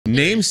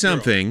Name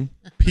something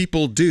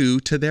people do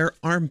to their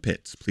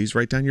armpits. Please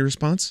write down your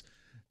response.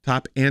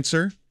 Top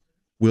answer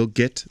will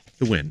get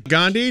the win.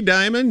 Gandhi,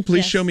 Diamond,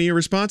 please show me your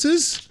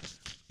responses.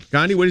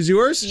 Gandhi, what is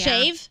yours? Yeah.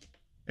 Shave.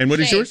 And what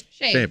is yours?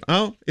 Shave.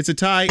 Oh, it's a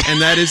tie,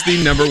 and that is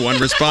the number one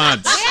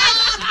response.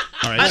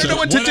 All right, I don't know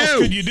what to do. What else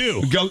could you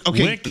do? Go.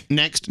 Okay. Lick.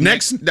 Next.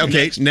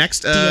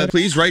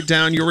 Please write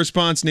down your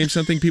response. Name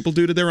something people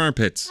do to their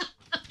armpits.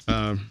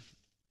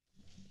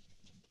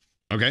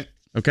 Okay.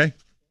 Okay.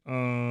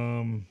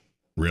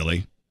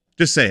 Really?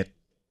 Just say it.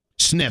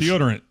 Sniff.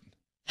 Deodorant.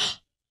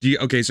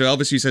 Okay, so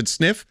Elvis, you said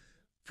sniff.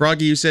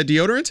 Froggy, you said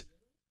deodorant?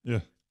 Yeah.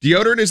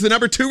 Deodorant is the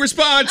number 2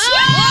 response.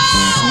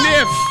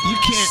 Sniff. You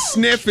can't.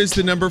 Sniff is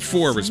the number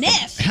 4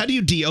 response. Sniff. How do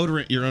you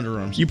deodorant your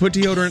underarms? You put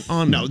deodorant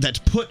on. No, that's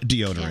put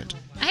deodorant.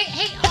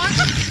 Hey,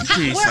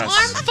 were arm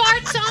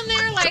farts on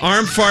there? Like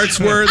Arm farts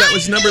were. That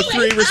was number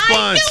 3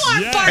 response. I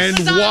knew arm farts And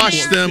was on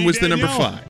wash there. them was the number Danielle. 5.